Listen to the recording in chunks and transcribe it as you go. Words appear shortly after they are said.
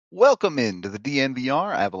Welcome into the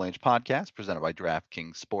DNVR Avalanche Podcast presented by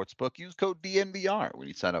DraftKings Sportsbook. Use code DNVR when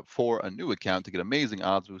you sign up for a new account to get amazing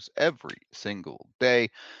odds boosts every single day.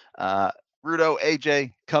 Uh, Rudo,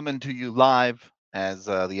 AJ, coming to you live as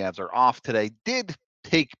the Avs are off today. Did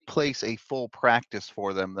take place a full practice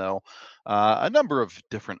for them, though. A number of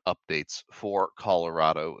different updates for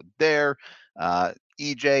Colorado there.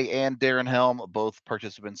 EJ and Darren Helm, both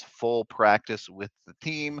participants, full practice with the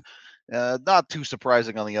team. Not too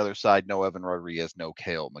surprising on the other side. No Evan Rodriguez, no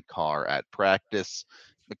Kale McCarr at practice.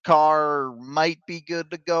 McCarr might be good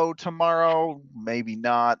to go tomorrow. Maybe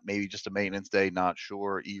not. Maybe just a maintenance day. Not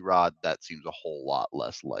sure. Erod, that seems a whole lot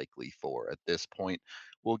less likely for at this point.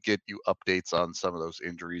 We'll get you updates on some of those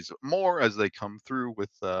injuries more as they come through with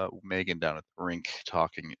Megan down at the rink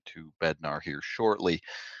talking to Bednar here shortly.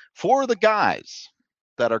 For the guys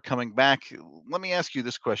that are coming back, let me ask you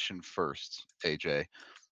this question first, AJ.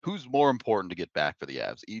 Who's more important to get back for the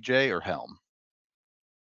Avs, EJ or Helm?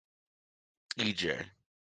 EJ.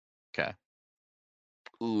 Okay.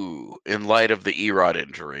 Ooh, in light of the Erod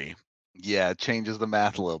injury, Yeah, it changes the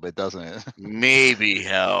math a little bit, doesn't it? maybe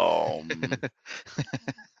Helm.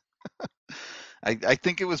 I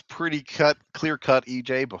think it was pretty clear cut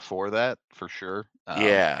EJ before that, for sure.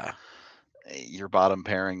 Yeah. Your bottom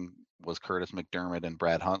pairing was Curtis McDermott and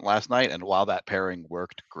Brad Hunt last night, and while that pairing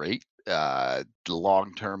worked great,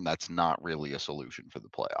 long term, that's not really a solution for the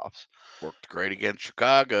playoffs. Worked great against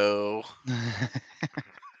Chicago.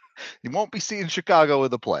 You won't be seeing Chicago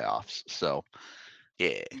in the playoffs, so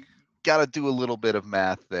Yeah. got to do a little bit of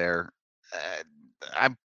math there. Uh,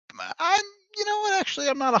 I'm, you know what? Actually,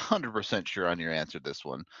 I'm not 100% sure on your answer to this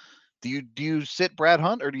one. Do you sit Brad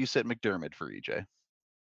Hunt or do you sit McDermott for EJ?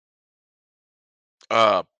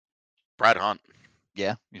 Uh, Brad Hunt.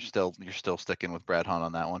 Yeah, you're still sticking with Brad Hunt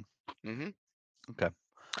on that one. hmm Okay.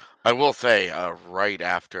 I will say, right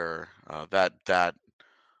after that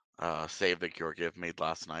save that Georgiev made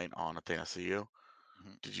last night on Athanasiu,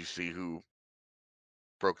 Mhm. did you see who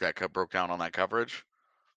broke down on that coverage?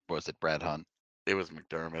 Was it Brad Hunt? It was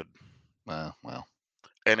McDermott, Well,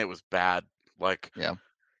 and it was bad. Like yeah.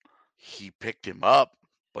 he picked him up,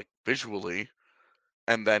 like visually,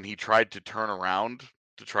 and then he tried to turn around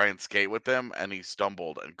to try and skate with them, and he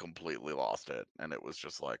stumbled and completely lost it, and it was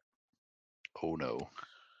just like Oh no.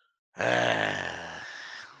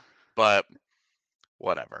 but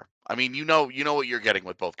whatever. I mean, you know what you're getting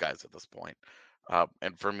with both guys at this point.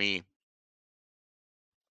 And for me,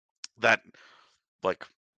 that like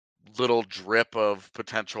little drip of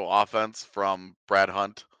potential offense from Brad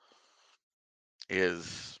Hunt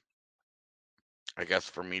is, I guess,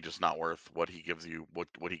 for me, just not worth what he gives you, what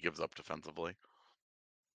he gives up defensively.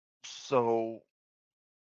 So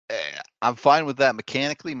I'm fine with that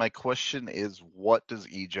mechanically. My question is, what does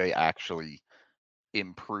EJ actually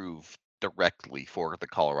improve directly for the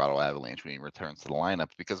Colorado Avalanche when he returns to the lineup?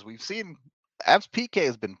 Because we've seen Avs PK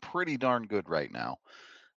has been pretty darn good right now.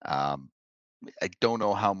 Um, I don't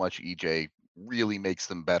know how much EJ really makes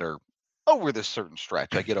them better over this certain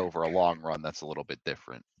stretch. I get over a long run, that's a little bit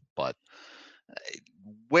different. But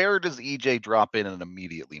where does EJ drop in and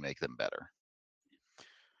immediately make them better?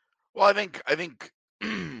 Well, I think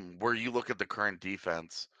where you look at the current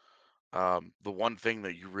defense, the one thing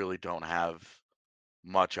that you really don't have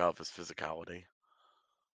much of is physicality.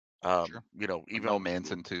 Sure. No Even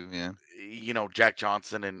Manson too, yeah. Jack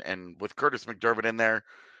Johnson and with Curtis McDermott in there,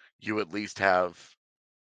 you at least have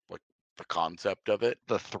like the concept of it.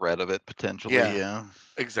 The threat of it potentially, Yeah, yeah.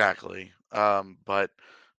 exactly. But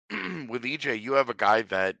with EJ, you have a guy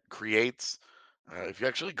that creates. If you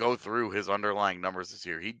actually go through his underlying numbers this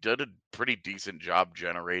year, he did a pretty decent job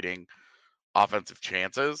generating offensive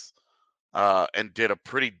chances, and did a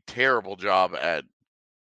pretty terrible job at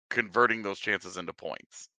converting those chances into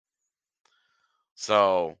points.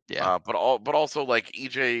 So, Yeah. but also like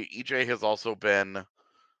EJ has also been.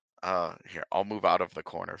 Here, I'll move out of the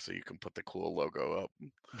corner so you can put the cool logo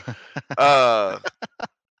up. Uh,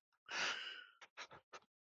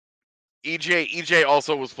 EJ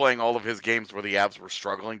also was playing all of his games where the Avs were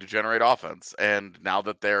struggling to generate offense, and now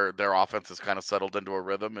that their offense has kind of settled into a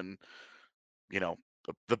rhythm, and you know,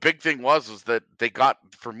 the big thing was that they got,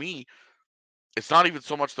 for me, it's not even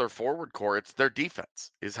so much their forward core, it's their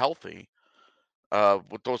defense is healthy.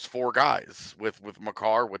 With those four guys, with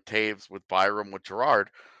Makar, with Taves, with Byram, with Gerard,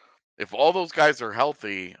 if all those guys are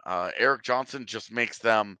healthy, Erik Johnson just makes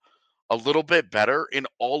them a little bit better in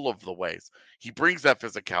all of the ways. He brings that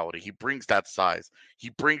physicality, he brings that size, he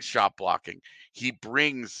brings shot blocking, he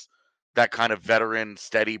brings that kind of veteran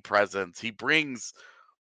steady presence. He brings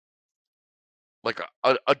like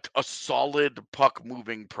a solid puck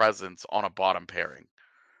moving presence on a bottom pairing.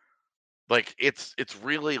 Like it's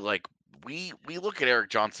really like we look at Erik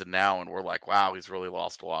Johnson now and we're like, wow, he's really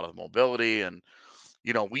lost a lot of the mobility, and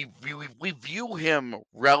we view him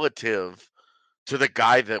relative to the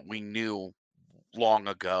guy that we knew long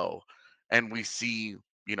ago, and we see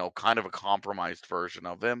kind of a compromised version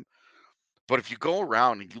of him. But if you go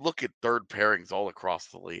around and you look at third pairings all across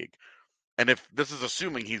the league, and if this is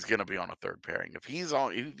assuming he's going to be on a third pairing, if he's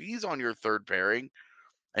on your third pairing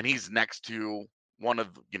and he's next to one of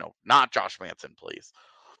not Josh Manson, please,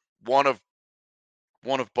 one of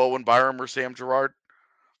Bowen Byram or Sam Girard,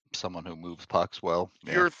 Someone who moves pucks well.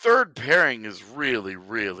 Yeah. your third pairing is really,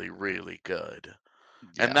 really, really good.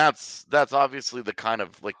 And Yeah. that's obviously the kind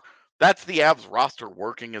of like that's the Avs roster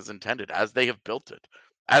working as intended, as they have built it,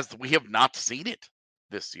 as we have not seen it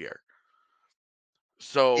this year.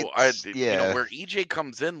 So Yeah. where EJ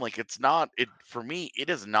comes in, like it's not it for me. It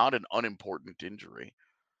is not an unimportant injury.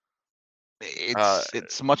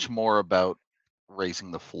 It's much more about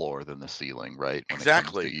raising the floor than the ceiling, right? When it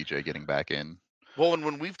comes to Exactly. EJ getting back in. Well, and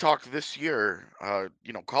when we've talked this year,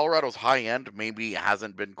 Colorado's high end maybe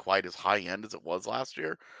hasn't been quite as high end as it was last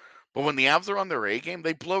year. But when the Avs are on their A game,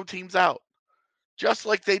 they blow teams out, just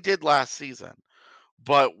like they did last season.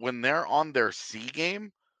 But when they're on their C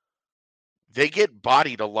game, they get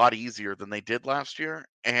bodied a lot easier than they did last year.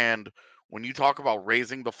 And when you talk about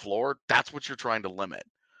raising the floor, that's what you're trying to limit.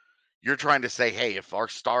 You're trying to say, hey, if our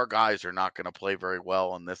star guys are not going to play very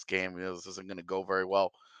well in this game, this isn't going to go very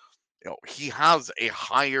well. He has a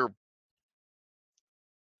higher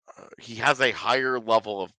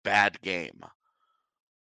level of bad game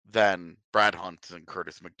than Brad Hunt and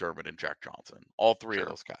Curtis McDermott and Jack Johnson. All three of Sure.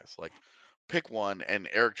 those guys. Like, pick one, and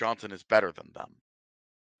Erik Johnson is better than them.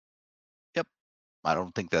 Yep. I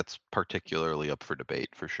don't think that's particularly up for debate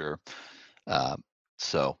for sure.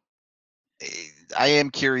 So I am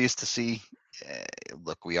curious to see.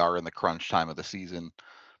 Look, we are in the crunch time of the season.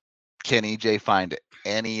 Can EJ find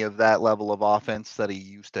any of that level of offense that he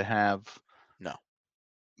used to have? No.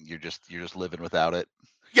 You're just living without it.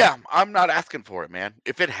 Yeah, I'm not asking for it, man.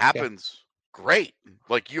 If it Okay. happens, great.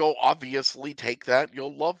 Like, you'll obviously take that.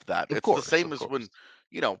 You'll love that. Of It's the course, same of as when, course.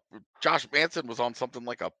 you know, Josh Manson was on something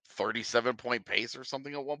like a 37-point pace or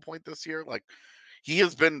something at one point this year. Like, he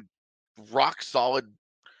has been rock solid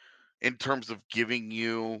in terms of giving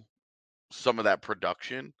you some of that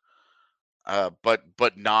production,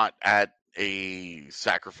 but not at a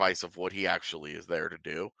sacrifice of what he actually is there to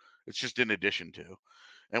do. It's just in addition to.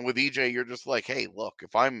 And with EJ, you're just like, hey, look,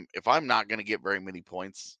 if I'm not going to get very many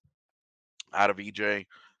points out of EJ,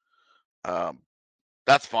 um,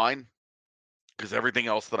 that's fine, because everything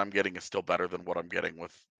else that I'm getting is still better than what I'm getting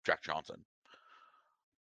with Jack Johnson,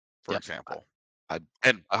 for Yep. example. I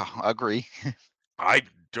And agree. I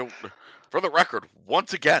don't, for the record,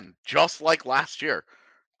 once again, just like last year,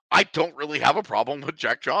 I don't really have a problem with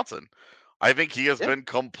Jack Johnson. I think he has Yeah. been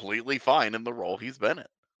completely fine in the role he's been in.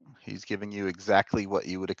 He's giving you exactly what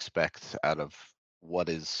you would expect out of what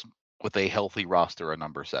is, with a healthy roster, a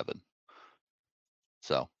number 7.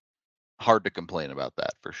 So hard to complain about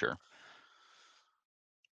that for sure.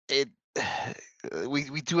 It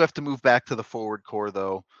we do have to move back to the forward core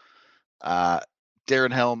though. Uh,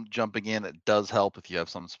 Darren Helm jumping in, it does help. If you have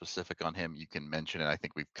something specific on him, you can mention it. I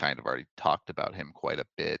think we've kind of already talked about him quite a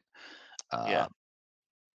bit. Yeah. Uh,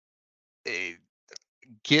 eh,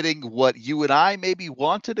 Getting what you and I maybe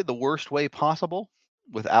wanted in the worst way possible,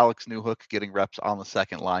 with Alex Newhook getting reps on the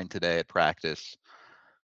second line today at practice.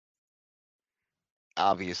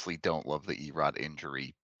 Obviously, don't love the Erod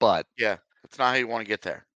injury, but Yeah. That's not how you want to get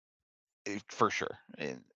there. for sure.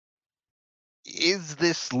 Is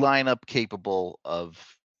this lineup capable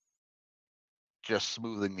of just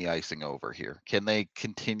smoothing the icing over here? Can they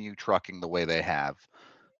continue trucking the way they have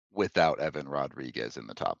without Evan Rodriguez in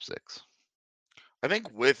the top 6? I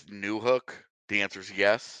think with Newhook, the answer is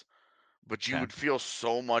yes, but you Okay. would feel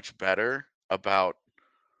so much better about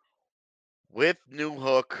with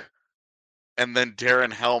Newhook and then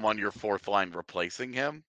Darren Helm on your fourth line replacing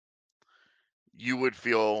him. You would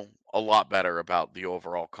feel a lot better about the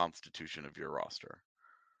overall constitution of your roster.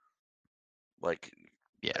 Like,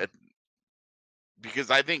 Yeah. it, because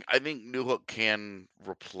I think Newhook can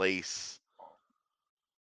replace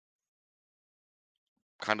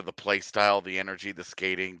kind of the play style, the energy, the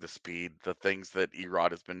skating, the speed, the things that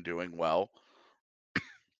Erod has been doing well.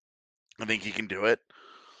 I think he can do it.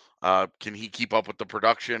 Can he keep up with the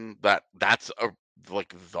production? That's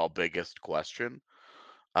like the biggest question.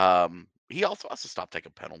 He also has to stop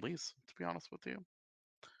taking penalties, to be honest with you.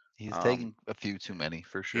 He's Um, taking a few too many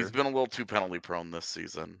for he's sure. been a little too penalty prone this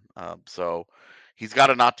season. So he's got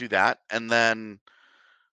to not do that. And then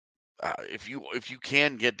if you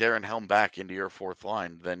can get Darren Helm back into your fourth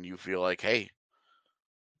line, then you feel like, hey,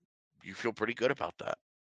 you feel pretty good about that.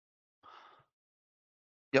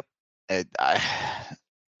 Yep. And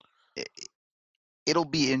it, it'll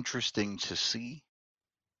be interesting to see.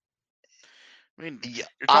 I mean, Yeah,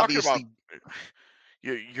 you're talking about obviously,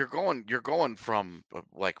 you're going from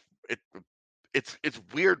like it. It's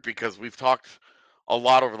weird because we've talked a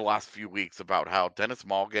lot over the last few weeks about how Dennis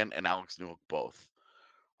Malgin and Alex Newhook both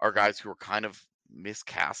are guys who are kind of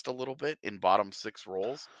miscast a little bit in bottom six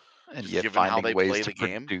roles, and just yet given how finding they ways play to the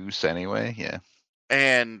game. produce anyway. Yeah.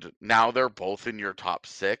 And now they're both in your top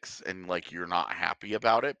six, and like you're not happy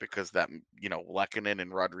about it because that Lehkonen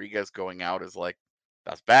and Rodriguez going out is like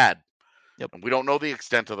that's bad. Yep. And we don't know the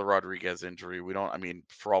extent of the Rodriguez injury. We don't. I mean,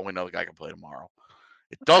 for all we know, the guy can play tomorrow.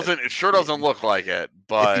 It Uh, doesn't. It sure yeah, doesn't look like it.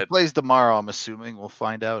 if he But plays tomorrow, I'm assuming we'll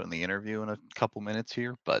find out in the interview in a couple minutes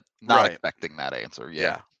here, but not right, expecting that answer. Yeah.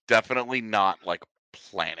 yeah, definitely not like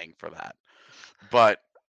planning for that. But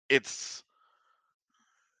it's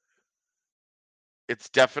it's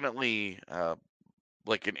definitely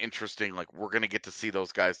like an interesting, like we're gonna get to see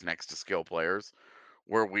those guys next to skill players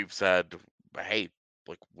where we've said, hey,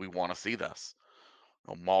 like we want to see this.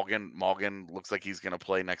 Morgan looks like he's gonna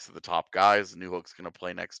play next to the top guys. Newhook's gonna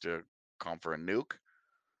play next to Comfer and Nuke.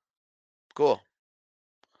 Cool.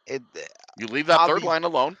 It You leave that third obvious. line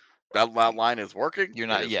alone. That line is working. You're It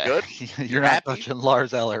not. is Yeah. good. You're You're not happy. touching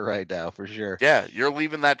Lars Eller right now for sure. Yeah, you're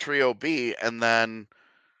leaving that trio B, and then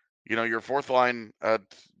your fourth line.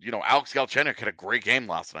 Alex Galchenyuk had a great game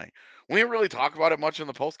last night. We didn't really talk about it much in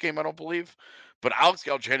the post game, I don't believe, but Alex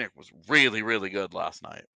Galchenyuk was really, really good last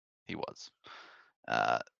night. He was.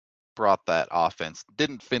 Uh, Brought that offense.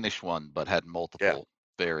 Didn't finish one, but had Yeah, multiple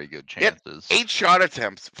very good he had chances. 8 shot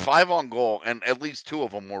attempts, 5 on goal, and at least 2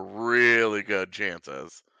 of them were really good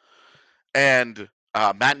chances. And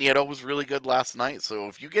Matt Nieto was really good last night. So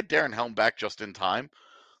if you get Darren Helm back just in time,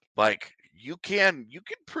 like you can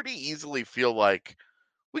pretty easily feel like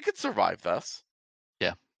we could survive this.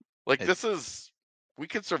 Yeah. Like It, we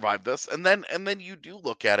could survive this. And then you do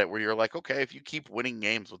look at it where you're like, okay, if you keep winning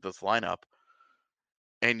games with this lineup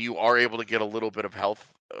and you are able to get a little bit of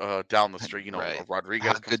health down the street, right. How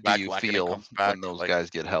Rodriguez comes good do back, you Lehkonen feel comes back, when those like guys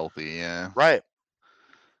get healthy? Yeah. right.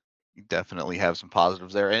 You definitely have some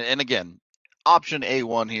positives there. And again, option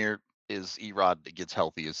A1 here is Erod gets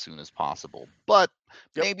healthy as soon as possible. But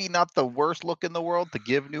Yep. maybe not the worst look in the world to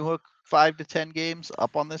give Newhook 5 to 10 games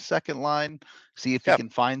up on this second line. See if he Yeah. can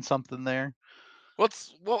find something there.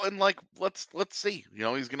 Let's see.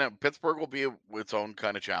 He's gonna Pittsburgh will be its own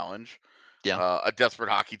kind of challenge. Yeah. A desperate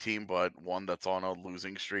hockey team, but one that's on a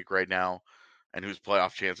losing streak right now, and whose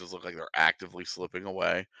playoff chances look like they're actively slipping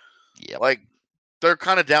away. Yep. Like they're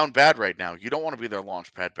kind of down bad right now. You don't want to be their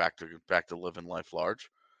launch pad back to living life large,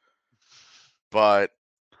 but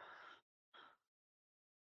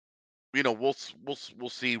we'll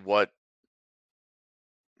see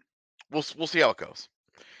we'll see how it goes.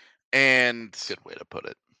 And Good way to put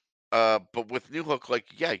it. but with New Hook, like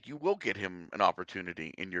yeah, you will get him an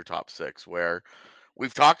opportunity in your top six where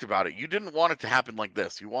we've talked about it. You didn't want it to happen like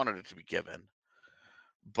this. You wanted it to be given,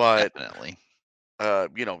 but Definitely.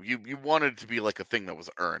 you wanted it to be like a thing that was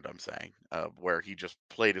earned. I'm saying, where he just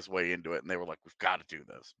played his way into it, and they were like, "We've got to do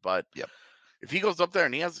this." But Yep. if he goes up there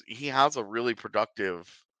and he has a really productive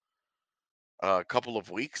couple of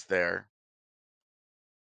weeks there,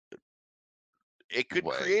 it could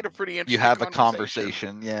What create a pretty you interesting have a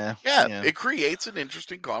conversation. conversation. Yeah. Yeah, Yeah. it creates an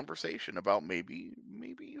interesting conversation about maybe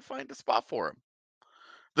you find a spot for him.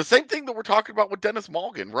 The same thing that we're talking about with Dennis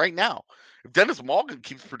Malgin right now. If Dennis Malgin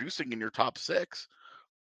keeps producing in your top six,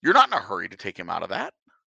 you're not in a hurry to take him out of that.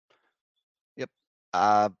 Yep.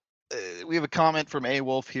 Uh, we have a comment from A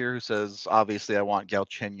Wolf here who says, obviously, I want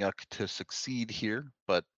Galchenyuk to succeed here,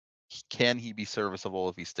 but can he be serviceable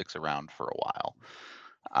if he sticks around for a while?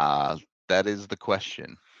 That is the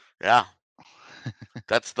question. Yeah,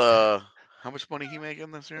 that's the how much money he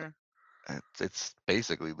making this year? It's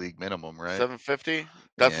basically league minimum, right? 750.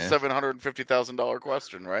 That's a Yeah. $750,000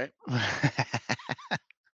 question, right?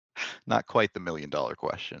 Not quite the $1 million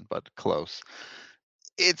question, but close.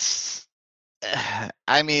 It's,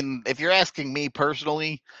 I mean, if you're asking me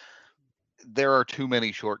personally, there are too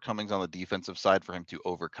many shortcomings on the defensive side for him to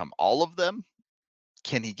overcome all of them.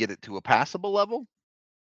 Can he get it to a passable level?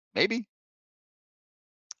 Maybe.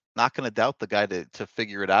 Not going to doubt the guy to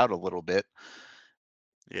figure it out a little bit.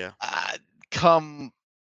 Yeah. Come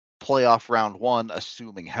playoff round one,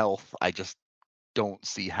 assuming health, I just don't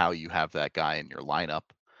see how you have that guy in your lineup.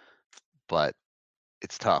 But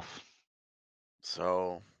it's tough.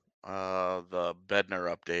 So, the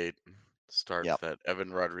Bednar update. starts Yep. that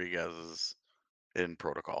Evan Rodriguez is in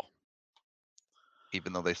protocol.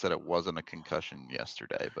 Even though they said it wasn't a concussion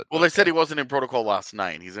yesterday, but Well, they said okay, he wasn't in protocol last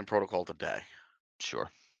night. He's in protocol today.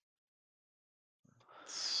 sure.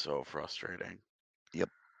 So frustrating. Yep.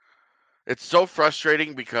 It's so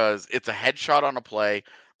frustrating because it's a headshot on a play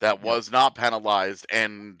that Yep. was not penalized,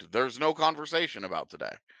 and there's no conversation about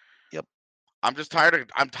today. Yep. I'm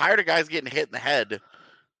tired of guys getting hit in the head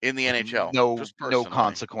in the With NHL. no Just no personally.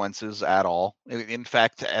 consequences at all. In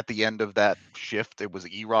fact, at the end of that shift, it was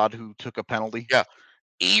Erod who took a penalty. Yeah.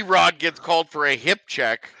 Erod gets called for a hip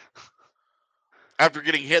check after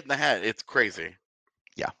getting hit in the head. It's crazy.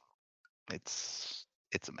 Yeah, it's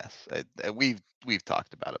a mess. We've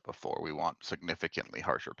talked about it before. We want significantly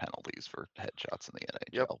harsher penalties for headshots in the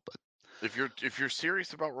Yep. NHL, but If you're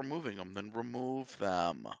serious about removing them, then remove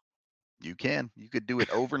them. you could do it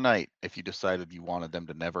overnight if you decided you wanted them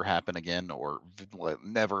to never happen again, or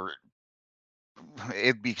never.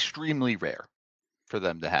 It'd be extremely rare for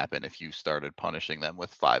them to happen if you started punishing them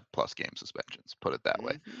with 5+ game suspensions. Put it that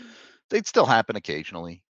way. Mm-hmm. They'd still happen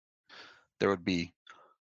occasionally. There would be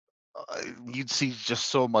you'd see just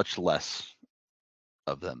so much less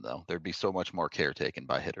of them, though. There'd be so much more care taken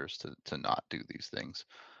by hitters to not do these things.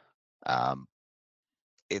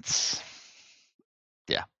 It's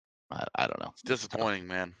yeah, I don't know. It's It's tough. disappointing,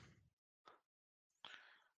 man.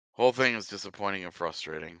 Whole thing is disappointing and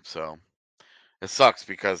frustrating. So it sucks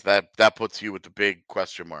because that puts you with the big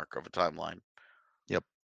question mark of a timeline. Yep.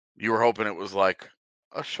 You were hoping it was like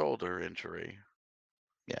a shoulder injury.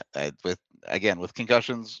 Yeah. With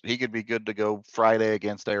concussions, he could be good to go Friday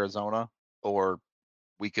against Arizona, or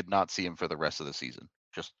we could not see him for the rest of the season.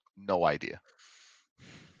 Just no idea.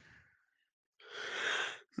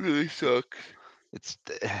 Really sucks. It's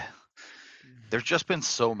there's just been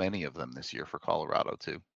so many of them this year for Colorado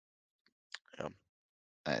too. Yeah.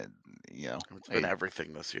 And It's been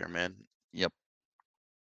everything this year, man. yep,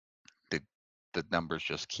 the numbers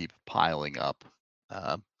just keep piling up,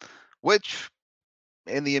 uh, which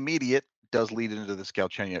in the immediate does lead into the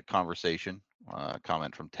Galchenyuk conversation.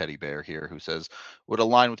 Comment from Teddy Bear here, who says, "Would a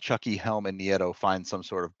line with Chucky, Helm, and Nieto find some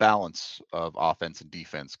sort of balance of offense and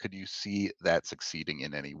defense? Could you see that succeeding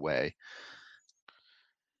in any way?"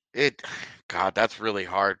 God, that's really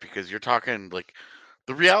hard because you're talking like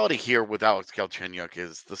the reality here with Alex Galchenyuk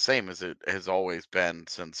is the same as it has always been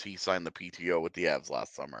since he signed the PTO with the Avs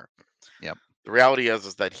last summer. Yep. The reality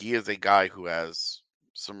is that he is a guy who has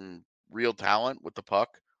some real talent with the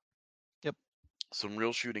puck, Yep. some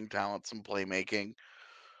real shooting talent, some playmaking,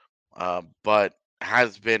 but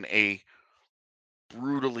has been a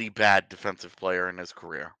brutally bad defensive player in his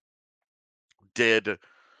career. Did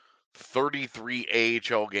 33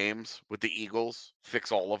 AHL games with the Eagles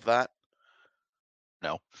fix all of that?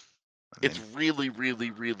 No. I It's mean, really, really,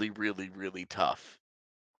 really, really, really tough.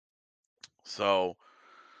 So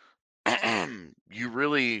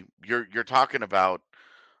you're talking about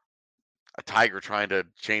a tiger trying to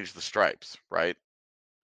change the stripes, right?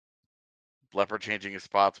 Leopard changing his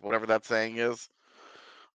spots, whatever that saying is.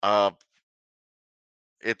 Uh,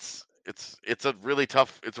 it's a really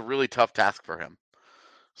tough task for him.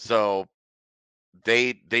 So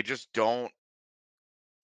they just don't.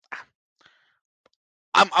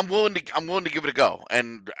 I'm willing to give it a go.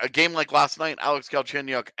 And a game like last night, Alex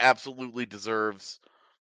Galchenyuk absolutely deserves.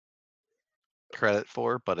 credit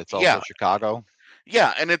for, but it's also Yeah, Chicago.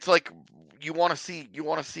 yeah, and it's like you want to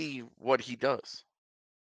see what he does.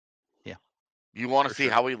 Yeah, You want to for see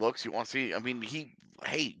sure. how he looks. You want to see. I mean,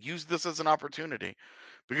 hey, use this as an opportunity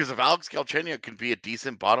because if Alex Galchenyuk can be a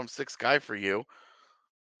decent bottom six guy for you,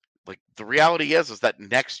 like the reality is that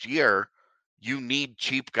next year you need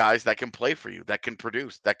cheap guys that can play for you, that can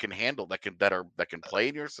produce, that can handle, that can play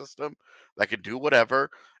in your system, that can do whatever.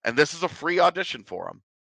 And this is a free audition for him.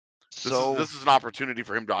 So This is an opportunity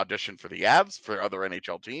for him to audition for the Avs, for other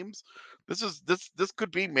NHL teams. This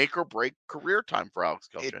could be make or break career time for Alex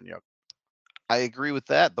it Galchenyuk. I agree with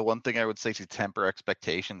that. The one thing I would say to temper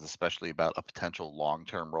expectations, especially about a potential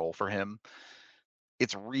long-term role for him,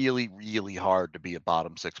 it's really, really hard to be a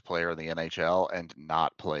bottom six player in the NHL and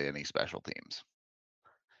not play any special teams.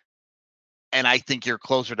 And I think you're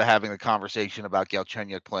closer to having the conversation about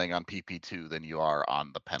Galchenyuk playing on PP2 than you are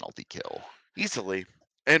on the penalty kill. Easily.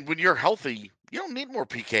 And when you're healthy, you don't need more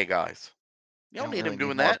PK guys. You You don't don't need really him need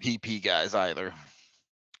doing more that. PP guys either.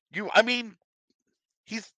 I mean,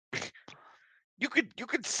 he's you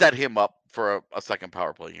could set him up for a second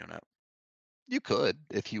power play unit. You could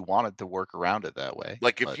if you wanted to work around it that way,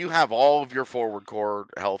 Like if but you have all of your forward core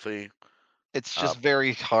healthy, it's uh, just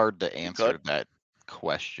very hard to you answer could. that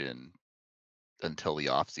question until the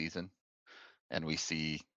off season, and we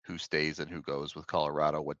see who stays and who goes with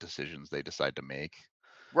Colorado, what decisions they decide to make.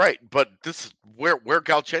 Right, but this where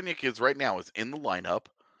Galchenyuk is right now is in the lineup,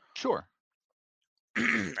 Sure.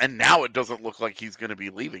 and now it doesn't look like he's going to be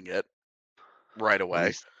leaving it right At away.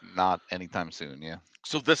 least not anytime soon. Yeah.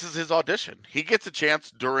 So this is his audition. He gets a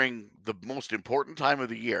chance during the most important time of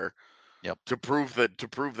the year Yep. to prove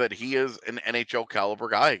that he is an NHL caliber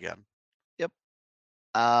guy again. Yep.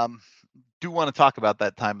 Um, do want to talk about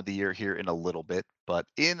that time of the year here in a little bit, but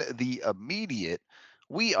in the immediate,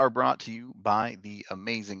 we are brought to you by the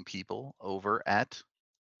amazing people over at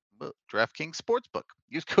DraftKings Sportsbook.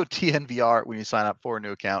 Use code TNVR when you sign up for a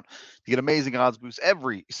new account to get amazing odds boosts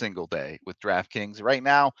every single day with DraftKings. Right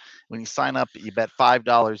now, when you sign up, you bet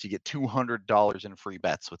 $5, you get $200 in free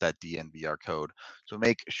bets with that DNVR code. So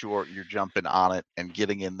make sure you're jumping on it and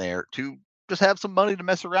getting in there to just have some money to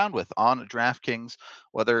mess around with on DraftKings,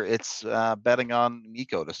 whether it's betting on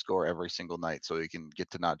Nico to score every single night so he can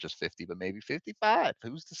get to not just 50, but maybe 55.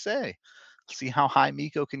 Who's to say? See how high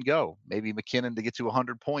Miko can go. Maybe McKinnon to get to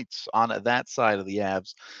 100 points on that side of the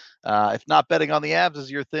Avs. If not betting on the Avs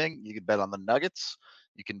is your thing, you can bet on the Nuggets.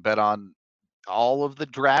 You can bet on all of the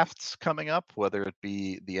drafts coming up, whether it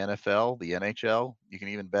be the NFL, the NHL. You can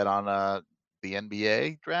even bet on the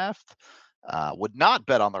NBA draft. Would not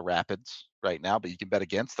bet on the Rapids right now, but you can bet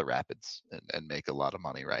against the Rapids and make a lot of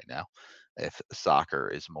money right now if soccer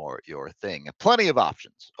is more your thing. Plenty of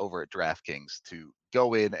options over at DraftKings to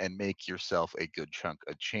go in and make yourself a good chunk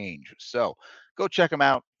of change. So go check them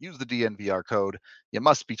out. Use the DNVR code. You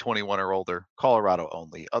must be 21 or older, Colorado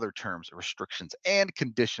only. Other terms, restrictions, and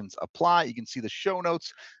conditions apply. You can see the show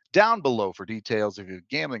notes down below for details. If you have a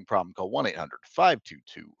gambling problem, call 1 800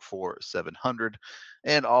 522 4700.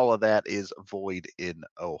 And all of that is void in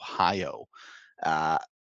Ohio. Uh,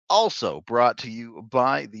 Also brought to you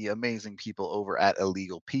by the amazing people over at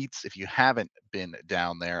Illegal Pete's. If you haven't been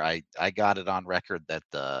down there, I got it on record that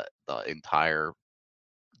the entire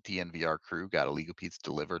DNVR crew got Illegal Pete's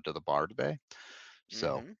delivered to the bar today.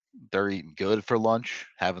 So Hmm. they're eating good for lunch,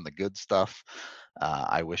 having the good stuff.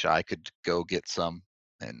 I wish I could go get some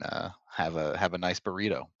and have a nice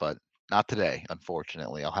burrito, but not today,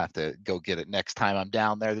 unfortunately. I'll have to go get it next time I'm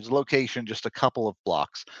down there. There's a location just a couple of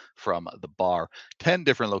blocks from the bar. 10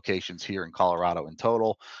 different locations here in Colorado in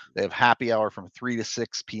total. They have happy hour from 3 to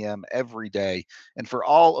 6 p.m. every day. And for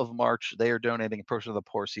all of March, they are donating a portion of the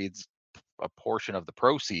proceeds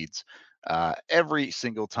every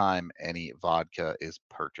single time any vodka is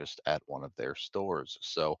purchased at one of their stores.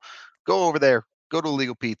 So go over there, go to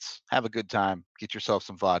Legal Pete's, have a good time, get yourself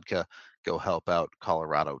some vodka, go help out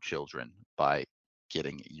Colorado children by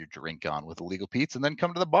getting your drink on with Illegal Pete's, and then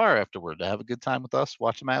come to the bar afterward to have a good time with us,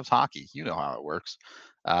 watch the Mavs hockey. You know how it works.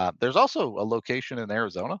 There's also a location in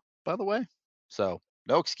Arizona, by the way. So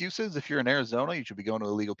no excuses. If you're in Arizona, you should be going to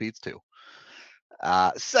Illegal Pete's too.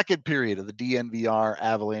 Second period of the DNVR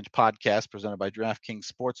Avalanche podcast presented by DraftKings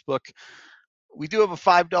Sportsbook. We do have a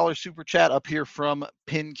 $5 super chat up here from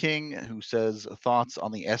Pin King, who says thoughts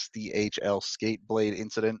on the SDHL skate blade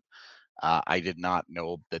incident. I did not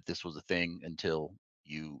know that this was a thing until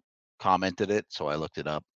you commented it, so I looked it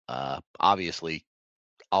up. Obviously,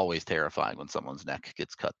 always terrifying when someone's neck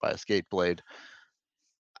gets cut by a skate blade.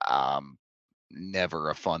 Um, Never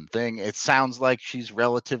a fun thing. It sounds like she's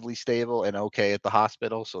relatively stable and okay at the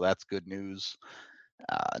hospital, so that's good news.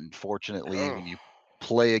 Unfortunately, Oh. when you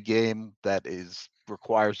play a game that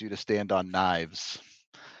requires you to stand on knives,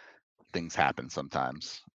 things happen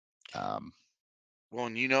sometimes. Um, Well,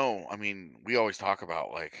 and I mean, we always talk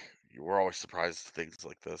about like we're always surprised things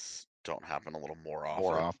like this don't happen a little more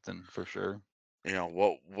More often. often, for sure.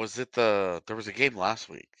 What was it? There was a game last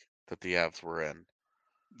week that the Avs were in.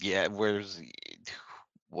 Yeah, was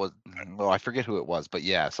well, I forget who it was, but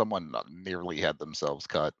yeah, someone nearly had themselves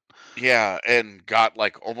cut. Yeah, and got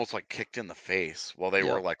like almost like kicked in the face while they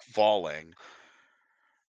were Yep. like falling.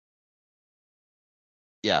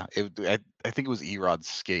 Yeah, I think it was Erod's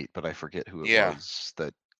skate, but I forget who it Yeah. was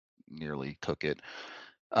that nearly took it.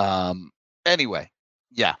 Um, anyway,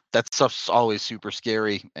 yeah, that stuff's always super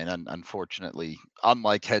scary, and unfortunately,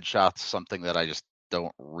 unlike headshots, something that I just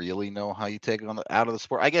don't really know how you take it out of the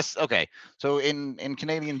sport. I guess okay. So in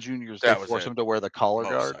Canadian juniors, they That was force it. them to wear the collar Mo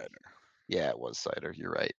guard. Sider. Yeah, it was cider.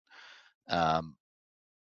 You're right. Um,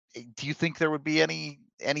 do you think there would be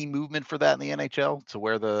any movement for that in the NHL to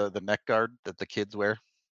wear the neck guard that the kids wear?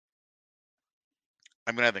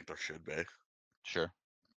 I mean, I think there should be. Sure.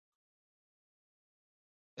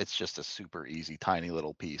 It's just a super easy, tiny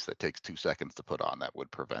little piece that takes 2 seconds to put on that would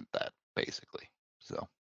prevent that, basically. So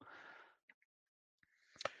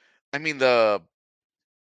I mean, uh,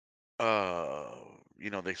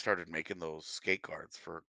 they started making those skate guards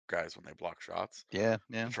for guys when they block shots Yeah, to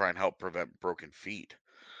yeah, try and help prevent broken feet.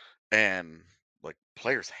 And like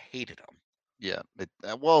players hated them. yeah.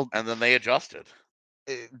 And then they adjusted.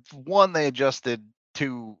 One, they adjusted.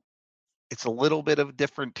 Two, it's a little bit of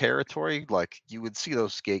different territory. Like you would see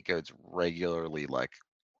those skate guards regularly, like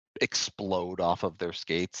explode off of their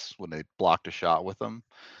skates when they blocked a shot with them.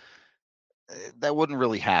 That wouldn't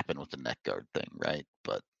really happen with the neck guard thing, right?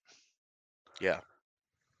 But Yeah.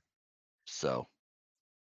 so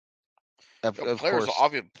You know, of course,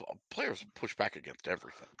 players push back against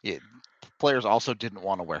everything. yeah, players also didn't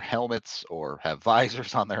want to wear helmets or have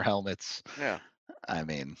visors on their helmets. Yeah. I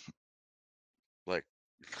mean, Like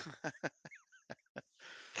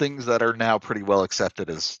things that are now pretty well accepted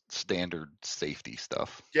as standard safety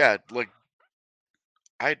stuff. yeah, like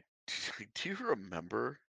I do you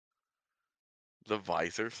remember the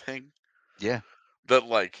visor thing? Yeah. That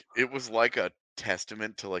like it was like a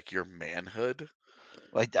testament to like your manhood.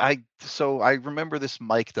 So I remember this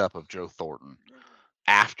mic'd up of Joe Thornton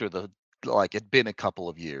after it'd been a couple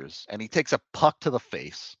of years, and he takes a puck to the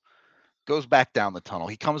face, goes back down the tunnel.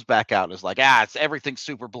 He comes back out and is like, it's everything's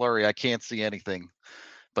super blurry. I can't see anything.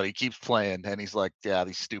 But he keeps playing, and he's like, yeah,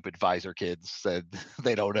 these stupid visor kids said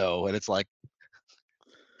they don't know. And it's like,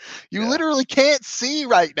 you literally can't see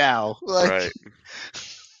right now. Like,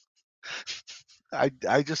 Right.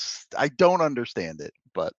 I don't understand it.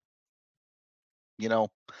 But,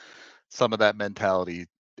 some of that mentality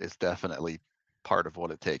is definitely part of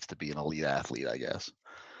what it takes to be an elite athlete, I guess.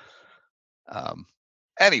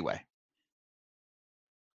 Anyway.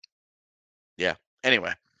 Yeah.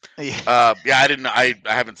 Anyway. Yeah. I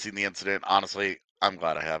haven't seen the incident. Honestly, I'm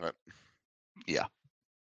glad I haven't. Yeah.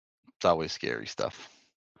 It's always scary stuff.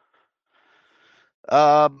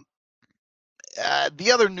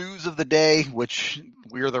 The other news of the day, which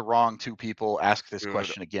we're the wrong two people ask this Dude,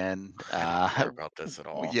 question again. I don't care about this at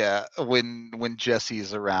all. Yeah, when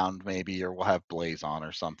Jesse's around, maybe, or we'll have Blaze on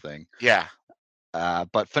or something. Yeah.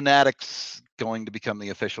 But Fanatic's going to become the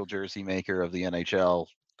official jersey maker of the NHL.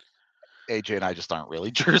 AJ and I just aren't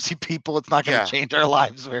really jersey people. It's not going to change our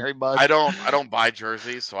lives very much. I don't buy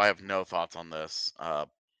jerseys, so I have no thoughts on this. I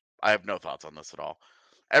have no thoughts on this at all.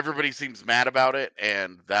 Everybody seems mad about it,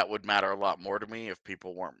 and that would matter a lot more to me if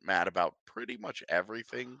people weren't mad about pretty much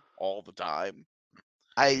everything all the time.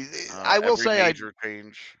 I will every say major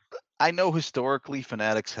change. I know historically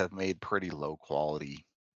Fanatics have made pretty low quality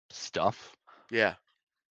stuff. Yeah.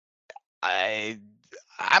 I'm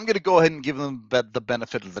going to go ahead and give them the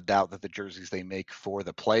benefit of the doubt that the jerseys they make for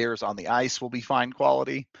the players on the ice will be fine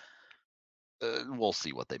quality. We'll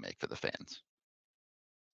see what they make for the fans.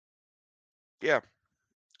 Yeah.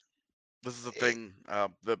 This is the thing.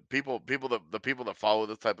 The people that follow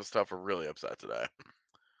this type of stuff are really upset today.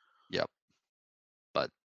 Yep.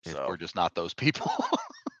 But we're just not those people.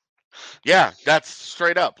 Yeah, that's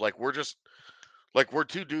straight up. Like we're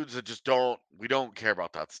two dudes that just we don't care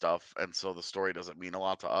about that stuff, and so the story doesn't mean a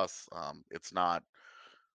lot to us. It's not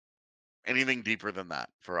anything deeper than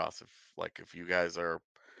that for us. If you guys are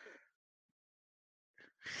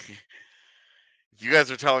if you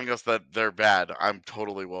guys are telling us that they're bad, I'm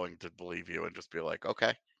totally willing to believe you and just be like,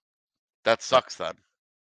 okay, that sucks then.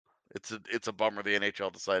 It's a bummer the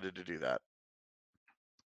NHL decided to do that.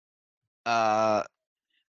 I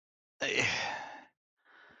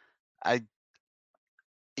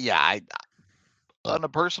on a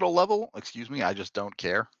personal level, excuse me, I just don't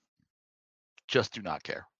care. Just do not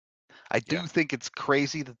care. I do think it's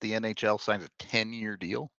crazy that the NHL signed a 10-year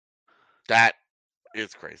deal. That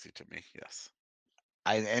is crazy to me. Yes.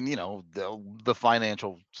 The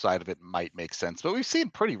financial side of it might make sense, but we've seen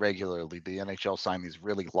pretty regularly the NHL sign these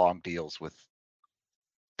really long deals with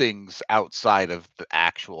things outside of the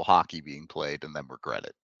actual hockey being played and then regret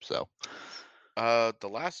it. So, the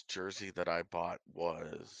last jersey that I bought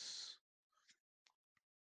was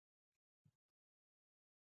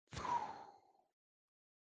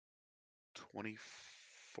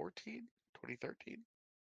 2014, 2013.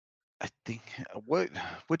 I think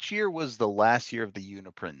which year was the last year of the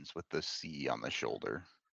Uniprints with the C on the shoulder?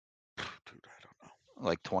 Dude, I don't know.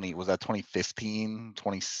 Like was that 2015?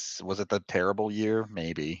 Was it the terrible year?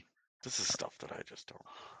 Maybe. This is stuff that I just don't.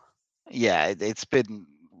 Yeah, it's been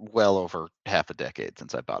well over half a decade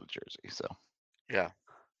since I bought a jersey, so. Yeah.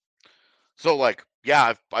 So I've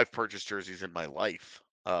purchased jerseys in my life,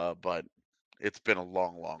 but it's been a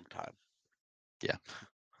long time. Yeah.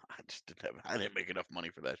 I didn't make enough money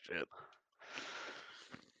for that shit.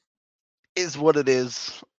 Is what it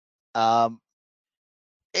is. AJ,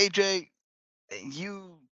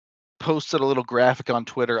 you posted a little graphic on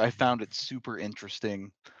Twitter. I found it super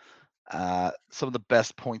interesting. Some of the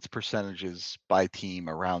best points percentages by team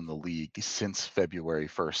around the league since February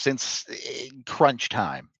 1st, since crunch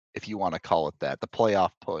time, if you want to call it that, the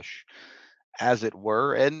playoff push, as it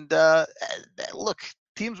were. And look,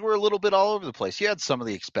 teams were a little bit all over the place. You had some of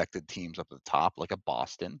the expected teams up at the top, like a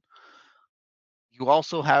Boston. You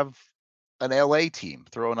also have an LA team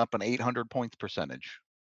throwing up an 800 points percentage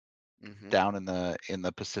down in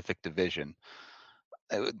the Pacific Division.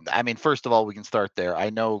 I mean, first of all, we can start there. I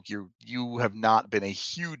know you have not been a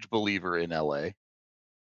huge believer in LA.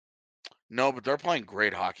 No, but they're playing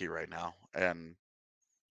great hockey right now, and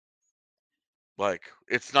like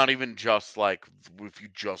it's not even just like if you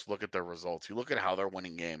just look at their results, you look at how they're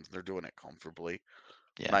winning games. They're doing it comfortably,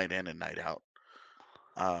 Yeah, night in and night out.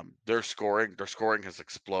 Their scoring has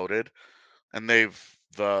exploded, and the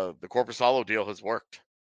Corpusalo deal has worked.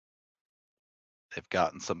 they've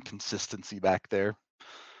gotten some consistency back there.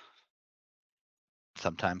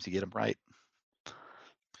 Sometimes you get them right.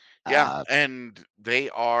 Yeah, Uh, and they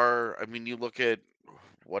are. I mean, you look at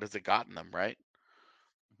what has it gotten them, right?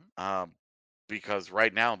 Um, because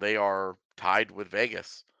right now they are tied with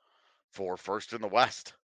Vegas for first in the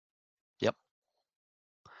West. yep.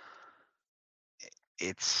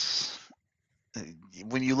 It's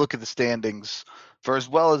when you look at the standings, for as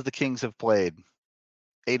well as the Kings have played,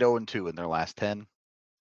 8-0-2 in their last 10.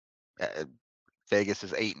 Vegas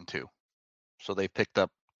is 8-2, so they've picked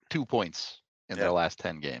up 2 points in their Yeah, last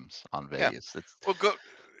 10 games on yeah. Vegas. It's Well,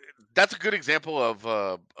 that's a good example of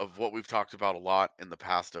what we've talked about a lot in the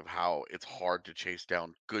past of how it's hard to chase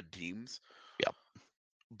down good teams. yep,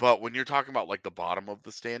 But when you're talking about like the bottom of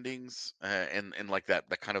the standings and like that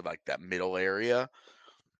kind of like that middle area,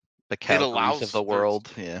 the it Calgarys of the allows there's world.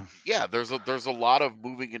 Yeah, yeah, there's a lot of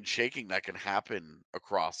moving and shaking that can happen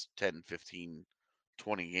across 10, 15,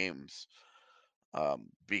 20 games.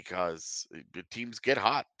 Because the teams get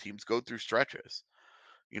hot, teams go through stretches.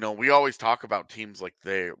 We always talk about teams like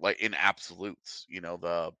they like in absolutes,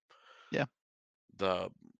 yeah. the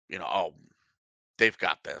oh, they've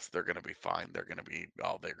got this, they're gonna be fine, they're gonna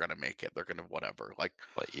make it, they're gonna whatever. Like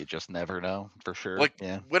But you just never know for sure. like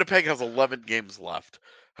Yeah, Winnipeg has 11 games left,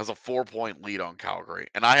 has a 4-point lead on Calgary,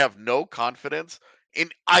 and I have no confidence in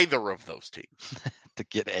either of those teams. to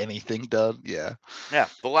get anything done. Yeah, Yeah,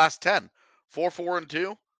 the last 10,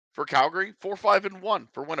 4-4-2 for Calgary, 4-5-1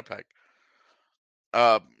 for Winnipeg.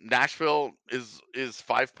 Nashville is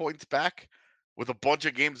 5 points back with a bunch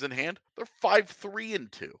of games in hand. They're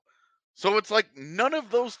 5-3-2. So it's like none of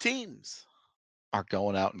those teams are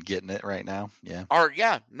going out and getting it right now. Yeah, are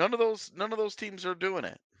yeah, none of those teams are doing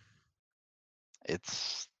it.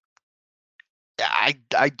 it's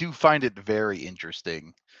I do find it very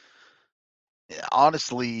interesting.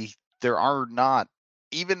 Honestly, there are not,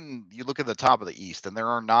 even you look at the top of the East, and there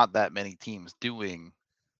are not that many teams doing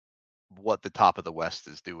what the top of the West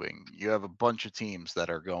is doing. You have a bunch of teams that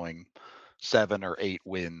are going 7 or 8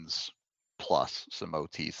 wins plus some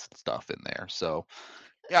OT stuff in there. So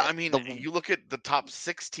Yeah, I mean, the you look at the top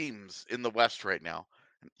 6 teams in the West right now.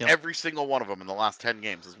 yep, Every single one of them in the last 10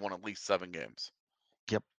 games has won at least 7 games.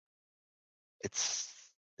 yep, it's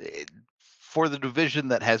it, for the division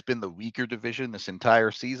that has been the weaker division this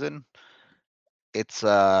entire season. It's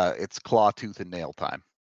claw tooth and nail time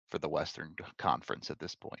for the Western Conference at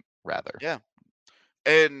this point. Rather, Yeah.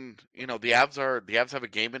 And the Avs have a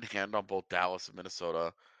game in hand on both Dallas and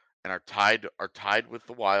Minnesota and are tied with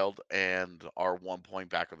the Wild and are 1 point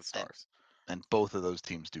back of the and Stars. and both of those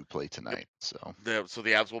teams do play Yep. tonight. So So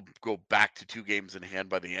the Avs will go back to 2 games in hand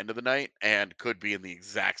by the end of the night and could be in the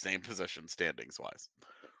exact same position standings wise.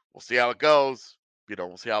 We'll see how it goes.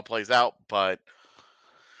 We'll see how it plays out, but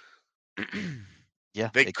yeah,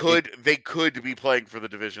 they could be playing for the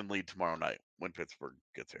division lead tomorrow night when Pittsburgh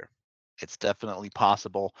gets here. it's definitely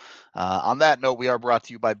possible. On that note, we are brought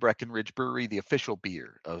to you by Breckenridge Brewery, the official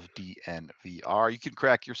beer of DNVR. You can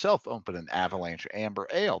crack yourself open an Avalanche Amber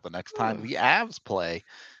Ale the next time Ugh. the Avs play.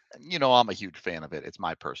 I'm a huge fan of it. It's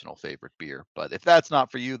my personal favorite beer. But if that's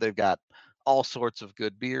not for you, they've got all sorts of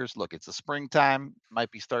good beers. Look, it's the springtime. Might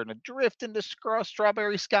be starting to drift into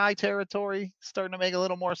strawberry sky territory. Starting to make a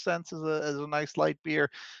little more sense as a nice light beer.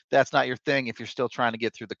 That's not your thing. If you're still trying to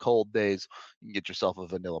get through the cold days, you can get yourself a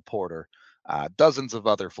vanilla porter. Dozens of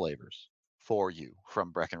other flavors for you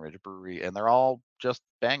from Breckenridge Brewery, and they're all just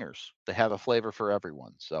bangers. They have a flavor for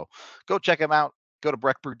everyone. So go check them out. Go to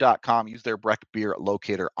breckbrew.com, use their Breck Beer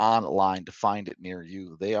locator online to find it near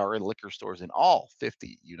you. They are in liquor stores in all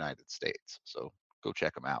 50 United States. So go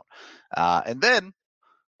check them out. And then,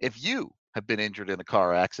 if you have been injured in a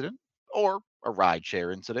car accident or a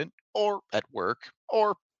rideshare incident or at work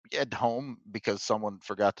or at home because someone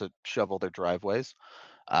forgot to shovel their driveways,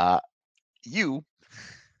 uh, you,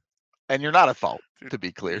 and you're not at fault, Dude, to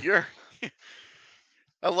be clear.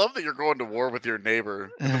 I love that you're going to war with your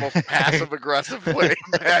neighbor in the most passive aggressive way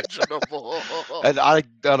imaginable. And on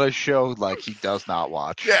a show like he does not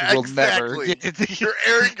watch. Yeah, He will never exactly. get You're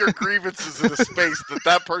airing your grievances in a space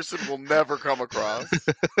that person will never come across.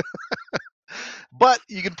 But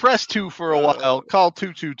you can press 2 for a while. Uh, Call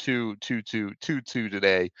 222-2222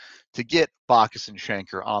 today to get Bacchus and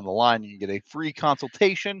Schenker on the line. You can get a free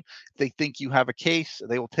consultation. If they think you have a case,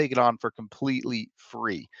 they will take it on for completely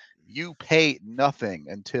free. You pay nothing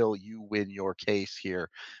until you win your case here.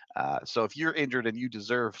 So if you're injured and you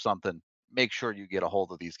deserve something, make sure you get a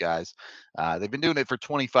hold of these guys. They've been doing it for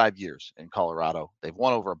 25 years in Colorado. They've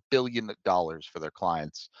won over $1 billion for their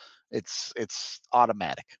clients. It's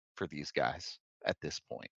automatic for these guys at this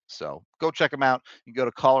point. So go check them out. You can go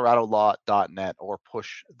to coloradolaw.net or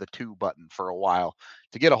push the 2 button for a while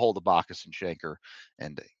to get a hold of Bacchus and Schenker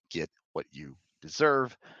and get what you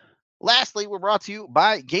deserve. Lastly, we're brought to you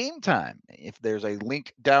by Game Time. If there's a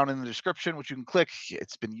link down in the description, which you can click,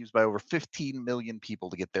 it's been used by over 15 million people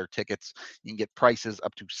to get their tickets. You can get prices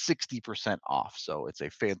up to 60% off. So it's a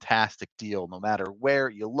fantastic deal no matter where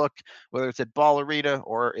you look, whether it's at Ball Arena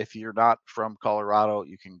or if you're not from Colorado,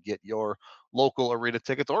 you can get your local arena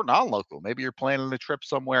tickets or non-local. Maybe you're planning a trip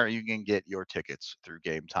somewhere, you can get your tickets through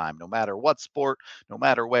Game Time. No matter what sport, no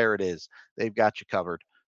matter where it is, they've got you covered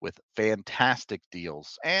with fantastic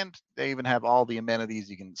deals. And they even have all the amenities.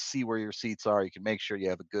 You can see where your seats are. You can make sure you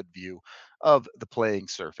have a good view of the playing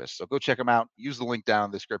surface. So go check them out. Use the link down in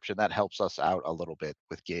the description. That helps us out a little bit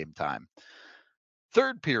with Game Time.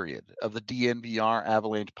 Third period of the DNVR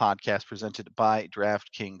Avalanche podcast presented by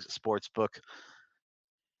DraftKings Sportsbook.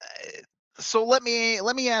 So let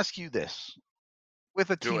me ask you this. With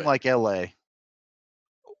a team like LA,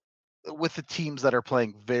 with the teams that are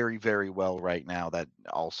playing very, very well right now, that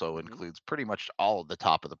also includes pretty much all of the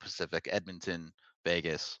top of the Pacific, Edmonton,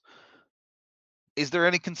 Vegas. Is there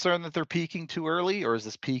any concern that they're peaking too early, or is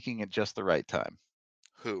this peaking at just the right time?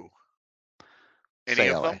 Who? Say Any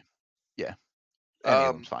of LA. them? Yeah. Any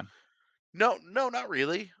of them's fine. No, not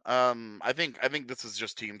really. I think this is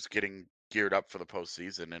just teams getting geared up for the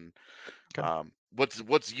postseason, and Okay.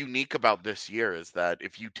 what's unique about this year is that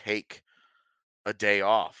if you take a day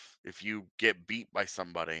off, if you get beat by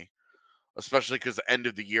somebody, especially because the end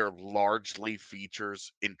of the year largely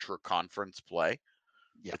features intra-conference play.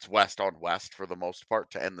 Yeah. It's West on West for the most part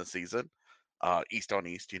to end the season, East on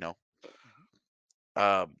East,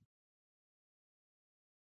 Um,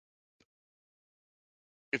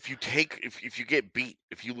 if you get beat,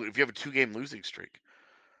 if you have a 2-game losing streak,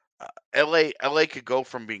 LA could go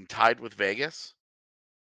from being tied with Vegas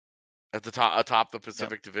at the top atop the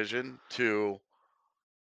Pacific Division to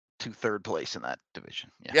third place in that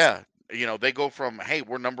division. yeah, they go from, hey,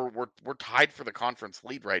 we're tied for the conference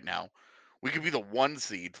lead right now. We could be the 1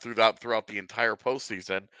 seed throughout the entire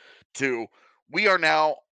postseason to we are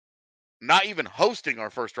now not even hosting our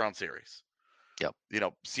first round series.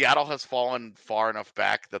 Yep. Seattle has fallen far enough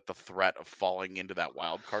back that the threat of falling into that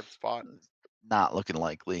wild card spot, Not looking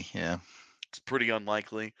likely. Yeah. it's pretty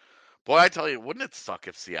unlikely. Boy, I tell you, wouldn't it suck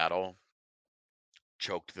if Seattle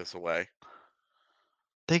choked this away?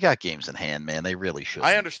 They got games in hand, man. They really should.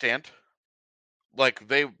 I understand. Like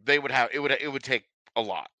they would have it would take a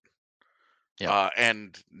lot. Yep.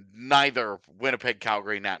 And neither Winnipeg,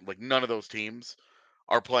 Calgary, none of those teams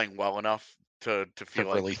are playing well enough to feel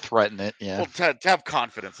like really threaten it. Yeah. well to have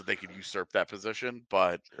confidence that they could usurp that position,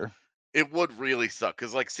 but Sure. it would really suck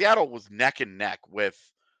because like Seattle was neck and neck with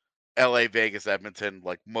LA, Vegas, Edmonton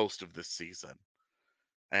like most of this season.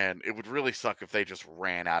 And it would really suck if they just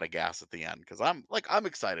ran out of gas at the end because I'm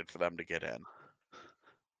excited for them to get in.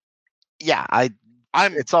 Yeah,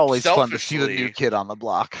 it's always fun to see the new kid on the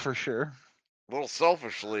block for sure. A little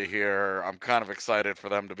selfishly here, I'm kind of excited for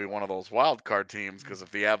them to be one of those wild card teams because if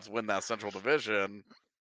the Avs win that Central Division,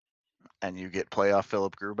 and you get playoff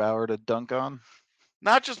Philip Grubauer to dunk on,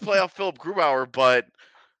 not just playoff Philip Grubauer, but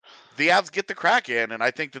the Avs get the Kraken, and I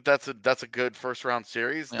think that's a good first round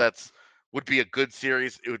series. Yeah. Would be a good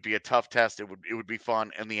series. It would be a tough test. It would be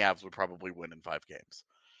fun, and the Avs would probably win in 5 games.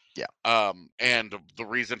 Yeah. And the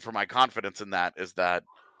reason for my confidence in that is that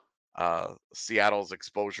Seattle's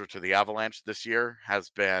exposure to the Avalanche this year has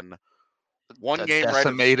been one game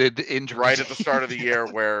decimated injury right at the start of the year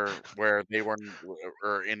where they were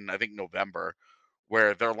in I think November,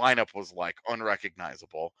 where their lineup was like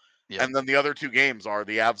unrecognizable. Yep. And then the other 2 games are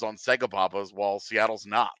the Avs on Sega Babas while Seattle's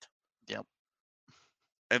not. Yep.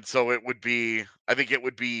 And so I think it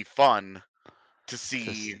would be fun to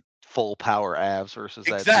see full power Avs versus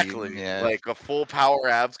that team. Exactly. Yeah. Like a full power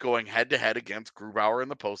Avs going head to head against Grubauer in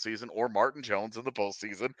the postseason or Martin Jones in the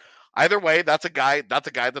postseason. Either way, that's a guy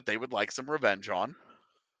that they would like some revenge on.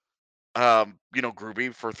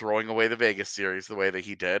 Gruby for throwing away the Vegas series the way that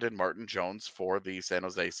he did, and Martin Jones for the San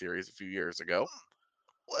Jose series a few years ago.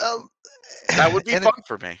 Well, That would be and fun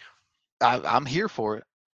for me. I'm here for it.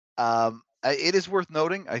 It is worth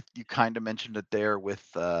noting. You kind of mentioned it there with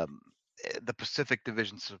the Pacific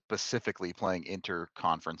Division specifically playing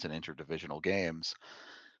inter-conference and interdivisional games.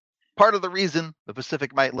 Part of the reason the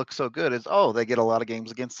Pacific might look so good is, they get a lot of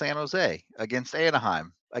games against San Jose, against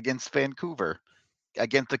Anaheim, against Vancouver,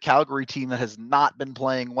 against a Calgary team that has not been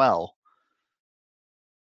playing well.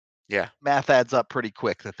 Yeah. Math adds up pretty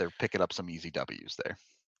quick that they're picking up some easy W's there.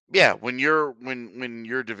 Yeah, when your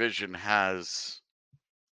division has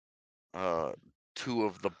two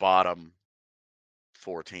of the bottom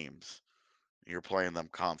 4 teams, you're playing them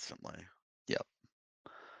constantly. Yep.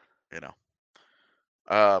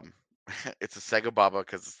 It's a Sega Baba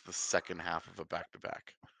because it's the second half of a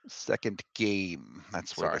back-to-back. Second game.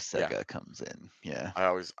 That's where the Sega comes in. Yeah. I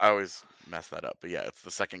always mess that up, but yeah, it's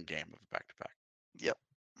the second game of a back-to-back. Yep.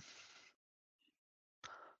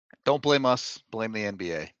 Don't blame us. Blame the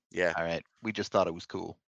NBA. Yeah. All right. We just thought it was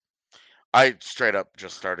cool. I straight up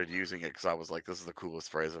just started using it because I was like, this is the coolest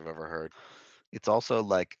phrase I've ever heard. It's also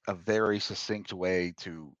like a very succinct way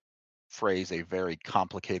to phrase a very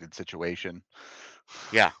complicated situation.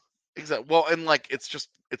 Yeah. Exactly. Well, and like it's just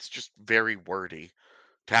very wordy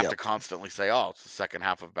to have to constantly say, oh, it's the second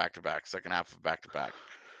half of back-to-back, second half of back-to-back.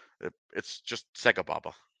 It's just Sega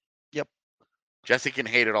Baba. Yep. Jesse can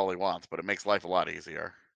hate it all he wants, but it makes life a lot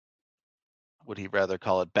easier. Would he rather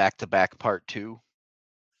call it back-to-back part 2?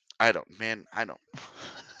 I don't.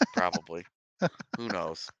 Probably. Who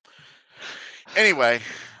knows? Anyway,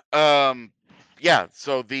 yeah.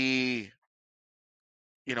 So I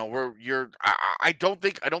don't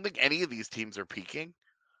think any of these teams are peaking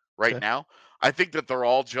right now. I think that they're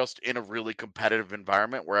all just in a really competitive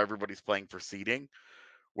environment where everybody's playing for seeding.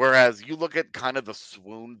 Whereas you look at kind of the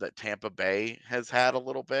swoon that Tampa Bay has had a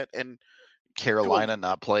little bit, and Carolina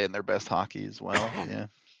not playing their best hockey as well. Yeah.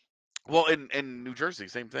 Well, in New Jersey,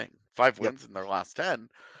 same thing. 5 wins in their last 10.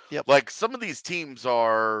 Yep. Like some of these teams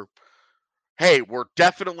are, hey, we're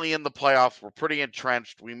definitely in the playoffs. We're pretty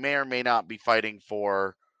entrenched. We may or may not be fighting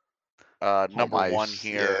for number 1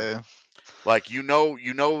 here. Yeah. Like you know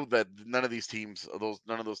that none of those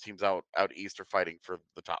teams out east are fighting for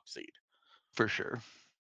the top seed. For sure.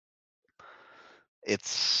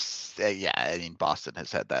 It's yeah, I mean Boston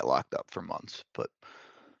has had that locked up for months, but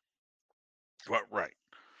right.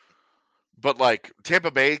 But like Tampa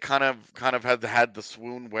Bay kind of had the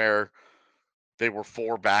swoon where they were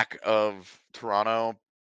 4 back of Toronto.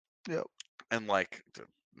 Yep. And like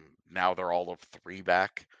now they're all of 3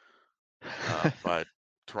 back. But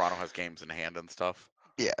Toronto has games in hand and stuff.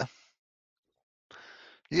 Yeah.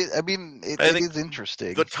 Yeah, I mean, it is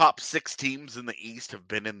interesting. The top 6 teams in the East have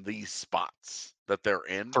been in these spots that they're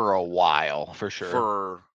in for a while, for sure.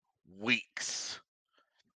 For weeks.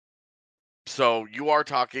 So you are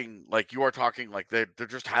talking like there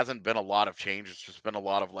just hasn't been a lot of change. It's just been a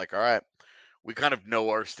lot of like, all right, we kind of know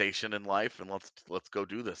our station in life, and let's go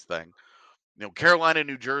do this thing. Carolina,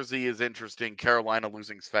 New Jersey is interesting. Carolina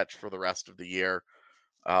losing Svetch for the rest of the year,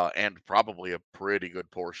 and probably a pretty good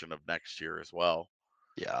portion of next year as well.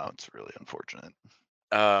 Yeah, it's really unfortunate.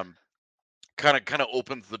 Kind of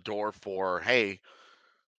opens the door for, hey,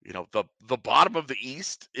 the bottom of the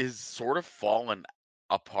East is sort of fallen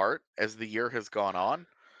apart as the year has gone on.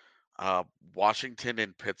 Washington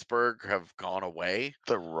and Pittsburgh have gone away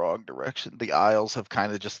the wrong direction. The Isles have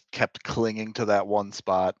kind of just kept clinging to that one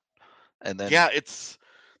spot, and then it's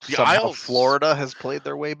the somehow Isles. Florida has played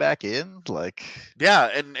their way back in. Like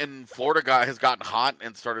and Florida has gotten hot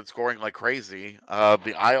and started scoring like crazy.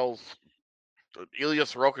 The Isles, Ilya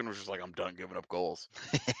Sorokin was just like, I'm done giving up goals.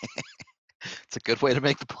 It's a good way to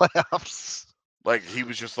make the playoffs. Like he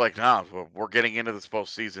was just like, nah, we're getting into this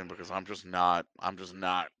postseason because I'm just not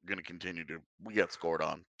gonna continue to. We get scored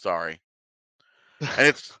on. Sorry. And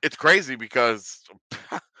it's crazy because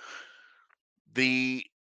the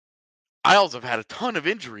Isles have had a ton of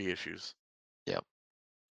injury issues. Yep.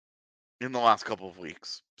 In the last couple of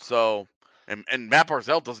weeks. So and Matt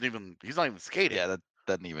Barzal he's not even skating. Yeah, that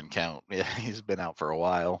doesn't even count. Yeah, he's been out for a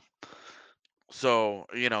while. So,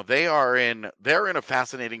 they're in a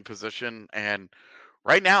fascinating position, and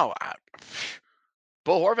right now,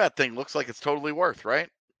 Bo Horvat thing looks like it's totally worth, right?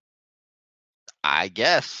 I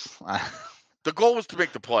guess. The goal was to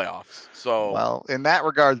make the playoffs. So, well, in that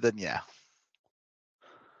regard, then yeah.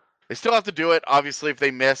 They still have to do it. Obviously, if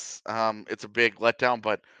they miss, it's a big letdown.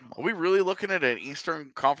 But are we really looking at an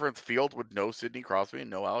Eastern Conference field with no Sidney Crosby and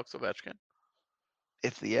no Alex Ovechkin?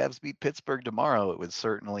 If the Avs beat Pittsburgh tomorrow, it would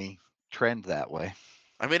certainly trend that way.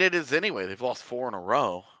 I mean, it is anyway. They've lost 4 in a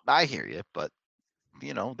row. I hear you, but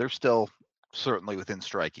they're still certainly within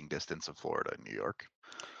striking distance of Florida and New York.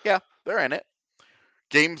 Yeah, they're in it.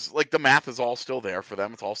 Games, like, the math is all still there for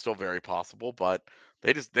them. It's all still very possible, but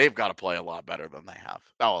they've got to play a lot better than they have.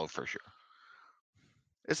 Oh, for sure.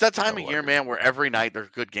 It's that time No of year, argument. man, where every night there's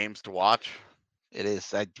good games to watch. It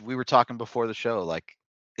is. We were talking before the show, like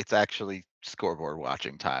it's actually scoreboard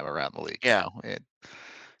watching time around the league. Yeah.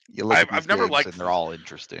 You look at these I've never games liked and they're all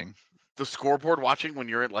interesting. the scoreboard watching when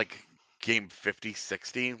you're at like game 50,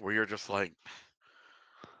 60, where you're just like,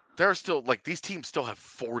 there are still, like, these teams still have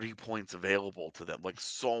 40 points available to them. Like,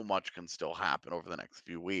 so much can still happen over the next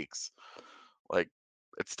few weeks. Like,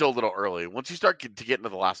 it's still a little early. Once you start to get into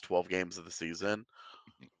the last 12 games of the season,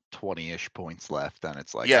 20-ish points left, and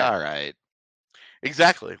it's like, Yeah. all right.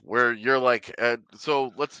 exactly, where you're like,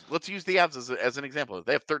 so let's use the Avs as an example.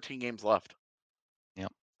 They have 13 games left.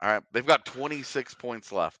 Yep. All right, they've got 26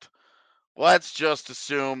 points left. Let's just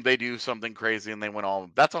assume they do something crazy and they win all.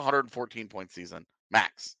 That's a 114-point season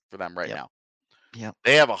max for them right Yep. now. Yep.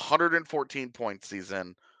 They have a 114-point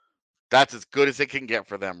season. That's as good as it can get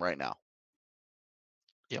for them right now.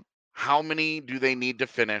 Yep. How many do they need to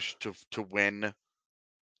finish to win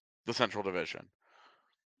the Central Division?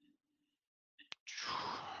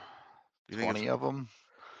 20 of them.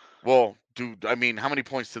 Well, how many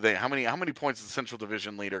points how many points is the Central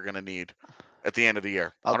Division leader going to need at the end of the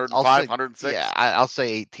year? 105, 106? Yeah, I'll say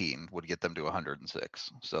 18 would get them to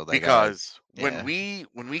 106. So they because gotta,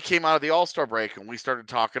 when we came out of the All-Star break and we started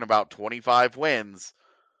talking about 25 wins,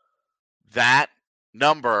 that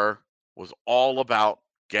number was all about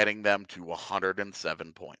getting them to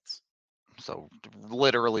 107 points. So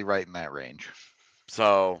literally right in that range.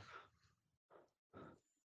 So,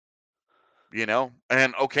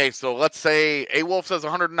 and okay, so let's say A-Wolf says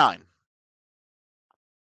 109.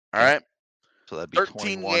 All Okay. right. So that'd be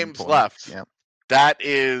 13 games points. left. Yep. That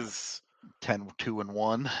is 10, 2, and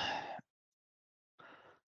 1.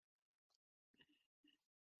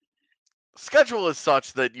 Schedule is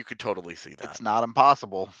such that you could totally see that. It's not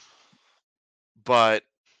impossible. But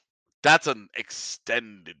that's an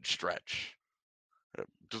extended stretch.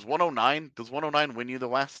 Does 109 win you the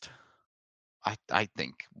West? I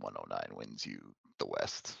think 109 wins you the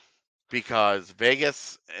West. Because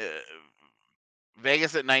Vegas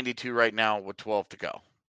at 92 right now with 12 to go.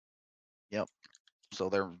 Yep.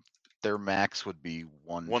 So their max would be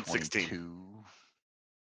 116.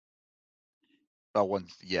 Oh,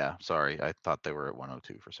 yeah, sorry. I thought they were at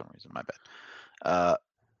 102 for some reason. My bad.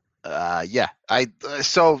 Yeah. I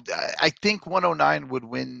think 109 would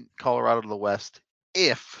win Colorado to the West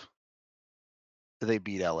if they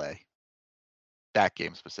beat LA. That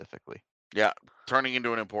game specifically. Yeah, turning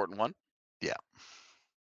into an important one. Yeah.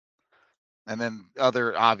 And then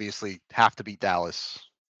other obviously have to beat Dallas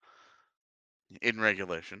in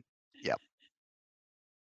regulation. Yep.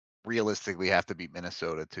 Realistically have to beat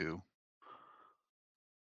Minnesota too.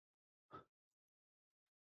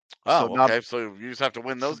 Oh, okay. So you just have to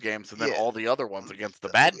win those games and then all the other ones against the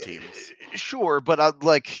bad teams. Sure, but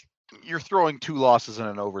you're throwing 2 losses and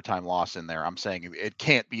an overtime loss in there. I'm saying it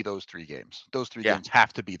can't be those 3 games. Those 3 games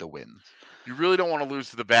have to be the wins. You really don't want to lose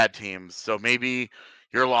to the bad teams, so maybe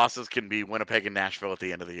your losses can be Winnipeg and Nashville at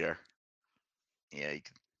the end of the year. Yeah, you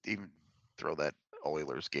could even throw that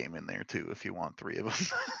Oilers game in there too if you want 3 of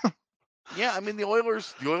them. Yeah, I mean the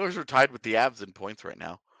Oilers are tied with the Avs in points right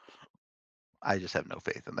now. I just have no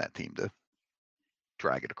faith in that team to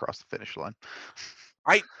drag it across the finish line.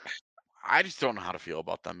 I just don't know how to feel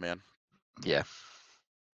about them, man. Yeah.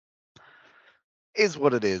 Is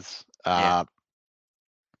what it is. Yeah.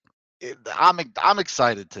 I'm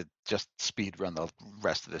excited to just speed run the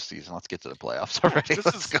rest of this season. Let's get to the playoffs already.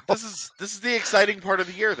 This is the exciting part of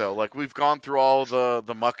the year, though. Like we've gone through all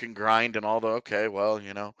the muck and grind and all the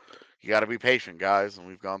you got to be patient, guys. And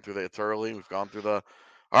we've gone through it's early. We've gone through all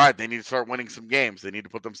right. They need to start winning some games. They need to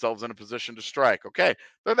put themselves in a position to strike. Okay,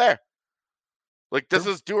 they're there. Like this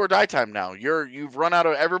is do or die time now. You've run out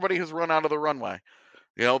of everybody has run out of the runway.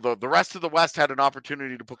 The rest of the West had an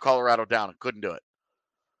opportunity to put Colorado down and couldn't do it.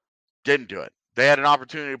 Didn't do it. They had an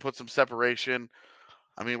opportunity to put some separation.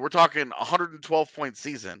 I mean, we're talking 112-point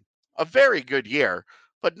season, a very good year,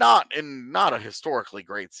 but not a historically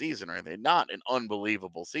great season or anything. Not an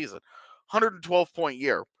unbelievable season. 112-point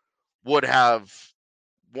year would have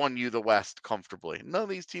won you the West comfortably. None of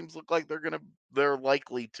these teams look like they're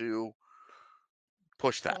likely to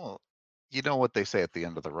push that. Well, You know what they say at the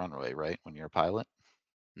end of the runway, right? When you're a pilot,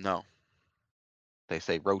 No. they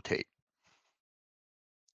say rotate,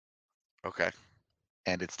 Okay.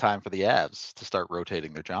 and it's time for the Avs to start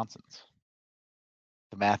rotating their Johnsons.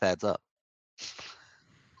 The math adds up.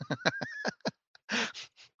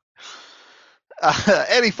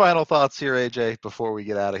 Any final thoughts here, AJ, before we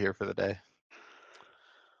get out of here for the day?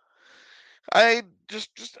 I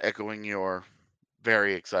just echoing your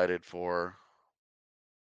very excited for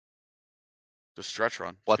the stretch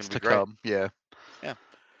run. It's What's gonna be to great. come? Yeah. Yeah.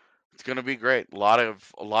 It's gonna be great. A lot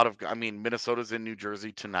of I mean, Minnesota's in New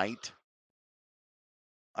Jersey tonight.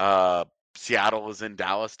 Uh Seattle is in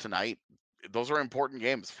Dallas tonight. Those are important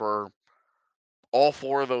games for all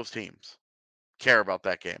four of those teams. Care about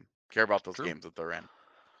that game. Care about those True. games that they're in.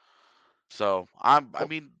 So I Well,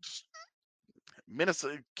 mean,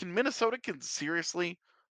 Minnesota can seriously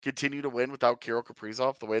continue to win without Kirill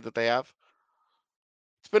Kaprizov the way that they have?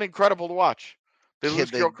 It's been incredible to watch. They can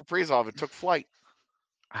lose they? Kirill Kaprizov. It took flight.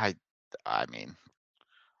 I, I mean,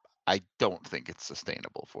 I don't think it's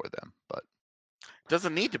sustainable for them, but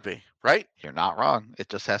Doesn't need to be, right? you're not wrong. It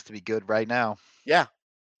just has to be good right now. Yeah.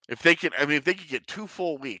 If they could, I mean, if they could get 2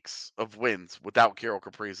 full weeks of wins without Kirill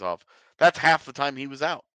Kaprizov, that's half the time he was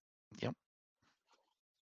out. Yep.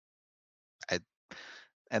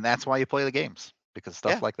 And that's why you play the games, because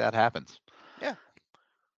stuff Yeah. like that happens. Yeah.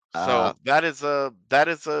 Uh,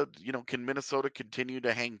 So can Minnesota continue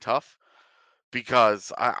to hang tough?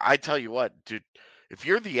 Because I tell you what, dude, if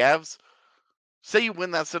you're the Avs, say you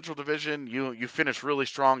win that Central Division, you finish really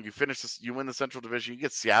strong, you win the Central Division, you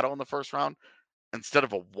get Seattle in the first round instead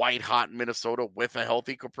of a white hot Minnesota with a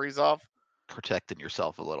healthy Kaprizov. protecting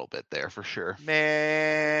yourself a little bit there for sure.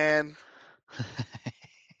 Man,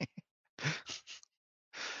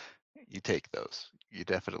 You take those. You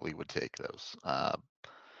definitely would take those.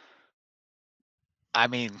 I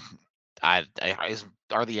mean, are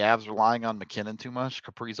the Avs relying on McKinnon too much?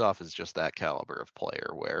 Kaprizov is just that caliber of player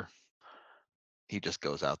where he just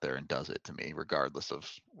goes out there and does it to me, regardless of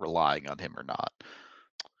relying on him or not.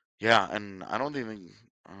 yeah, and I don't even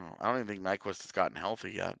think Nyquist has gotten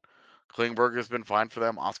healthy yet. Klingberg has been fine for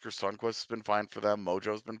them. Oscar Sundquist has been fine for them.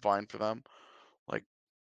 Mojo's been fine for them. Like,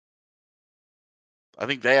 I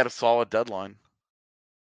think they had a solid deadline,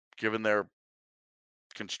 given their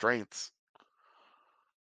constraints.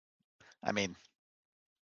 I mean,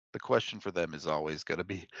 the question for them is always going to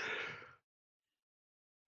be,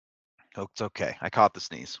 oh, it's okay. I caught the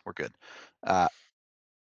sneeze. We're good.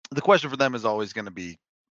 The question for them is always going to be,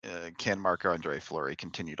 can Marc-Andre Fleury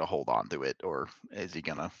continue to hold on to it, or is he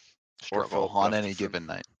going to Or struggle Philip on any Gustafson. given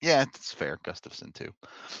night? Yeah, it's fair. Gustafson too.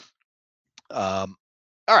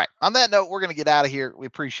 All right. On that note, we're going to get out of here. We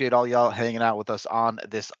appreciate all y'all hanging out with us on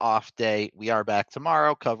this off day. We are back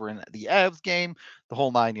tomorrow covering the Avs game, the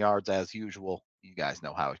whole 9 yards as usual. You guys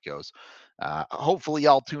know how it goes. Hopefully,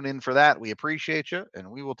 y'all tune in for that. We appreciate you, and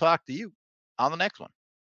we will talk to you on the next one.